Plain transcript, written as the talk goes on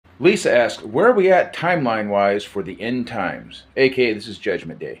Lisa asks, where are we at timeline-wise for the end times? AKA, this is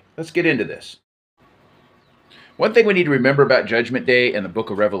Judgment Day. Let's get into this. One thing we need to remember about Judgment Day and the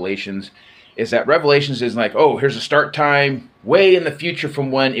book of Revelations is that Revelations is like, oh, here's a start time way in the future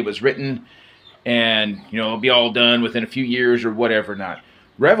from when it was written, and, it'll be all done within a few years or whatever not.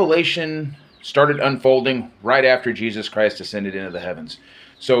 Revelation started unfolding right after Jesus Christ ascended into the heavens.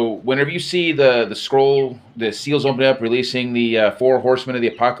 So whenever you see the scroll, the seals open up, releasing the four horsemen of the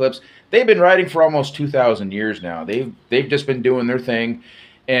apocalypse, they've been writing for almost 2,000 years now. They've just been doing their thing.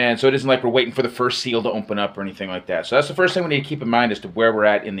 And so it isn't like we're waiting for the first seal to open up or anything like that. So that's the first thing we need to keep in mind as to where we're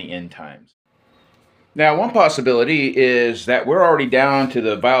at in the end times. Now, one possibility is that we're already down to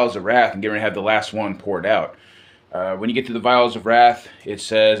the vials of wrath and getting ready to have the last one poured out. When you get to the vials of wrath, it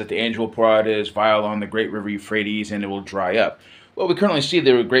says that the angel will pour out his vial on the great river Euphrates and it will dry up. Well, we currently see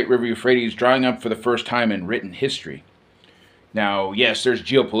the great river Euphrates drying up for the first time in written history. Now, yes, there's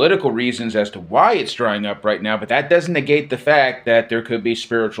geopolitical reasons as to why it's drying up right now, but that doesn't negate the fact that there could be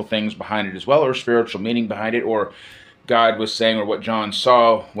spiritual things behind it as well, or spiritual meaning behind it, or God was saying, or what John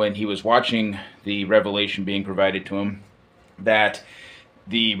saw when he was watching the revelation being provided to him, that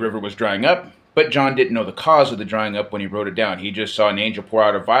the river was drying up, but John didn't know the cause of the drying up when he wrote it down. He just saw an angel pour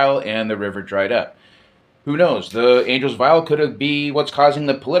out a vial and the river dried up. Who knows? The angel's vial could be what's causing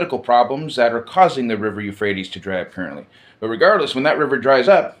the political problems that are causing the river Euphrates to dry up currently. But regardless, when that river dries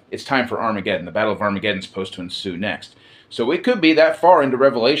up, it's time for Armageddon. The Battle of Armageddon is supposed to ensue next. So it could be that far into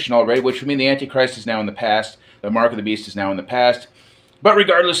Revelation already, which would mean the Antichrist is now in the past, the mark of the beast is now in the past. But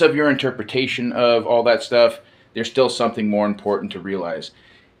regardless of your interpretation of all that stuff, there's still something more important to realize.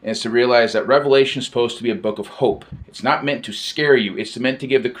 And it's to realize that Revelation is supposed to be a book of hope. It's not meant to scare you. It's meant to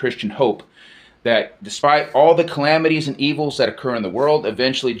give the Christian hope that despite all the calamities and evils that occur in the world,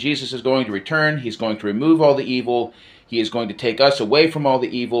 eventually Jesus is going to return. He's going to remove all the evil. He is going to take us away from all the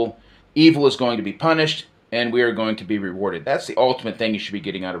evil. Evil is going to be punished, and we are going to be rewarded. That's the ultimate thing you should be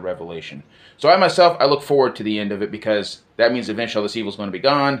getting out of Revelation. So I myself, I look forward to the end of it, because that means eventually all this evil is going to be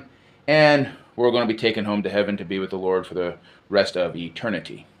gone, and we're going to be taken home to heaven to be with the Lord for the rest of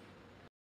eternity.